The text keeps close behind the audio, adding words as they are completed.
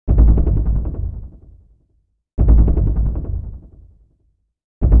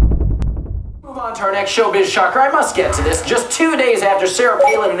On to our next showbiz shocker. I must get to this. Just 2 days after Sarah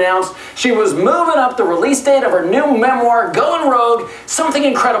Palin announced she was moving up the release date of her new memoir, Going Rogue, something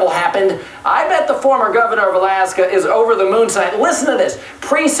incredible happened. I bet the former governor of Alaska is over the moon tonight. Listen to this.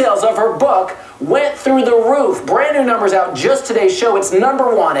 Pre-sales of her book went through the roof. Brand new numbers out just today's show. It's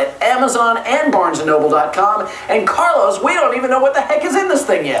 #1 at Amazon and BarnesandNoble.com. And Carlos, we don't even know what the heck is in this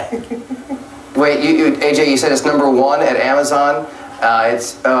thing yet. Wait, AJ, you said it's #1 at Amazon?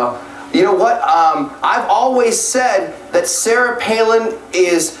 You know what? I've always said that Sarah Palin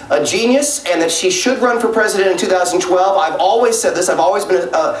is a genius and that she should run for president in 2012. I've always said this. I've always been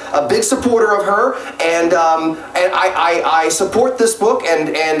a big supporter of her, and I support this book,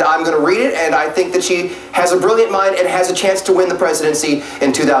 and I'm going to read it, and I think that she has a brilliant mind and has a chance to win the presidency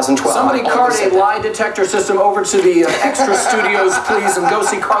in 2012. Somebody cart a lie detector system over to the extra studios, please, and go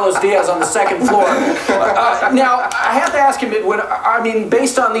see Carlos Diaz on the second floor. Now, I have to ask him,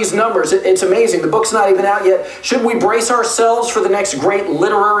 based on these numbers, it's amazing. The book's not even out yet. Should we brace ourselves for the next great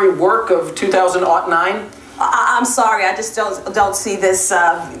literary work of 2009? I'm sorry, I just don't see this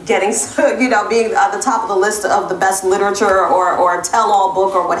getting, being at the top of the list of the best literature or a tell-all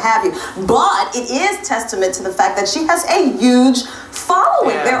book or what have you. But it is testament to the fact that she has a huge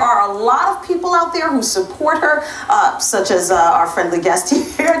following. Yeah. There are a lot of people out there who support her, such as our friendly guest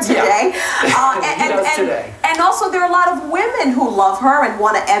here today. Yeah. And also there are a lot of women who love her and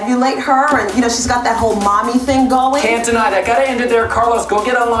want to emulate her, and she's got that whole mommy thing going. Can't deny that. Gotta end it there. Carlos, go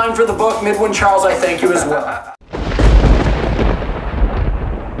get online for the book. Midwin Charles, I thank you as well.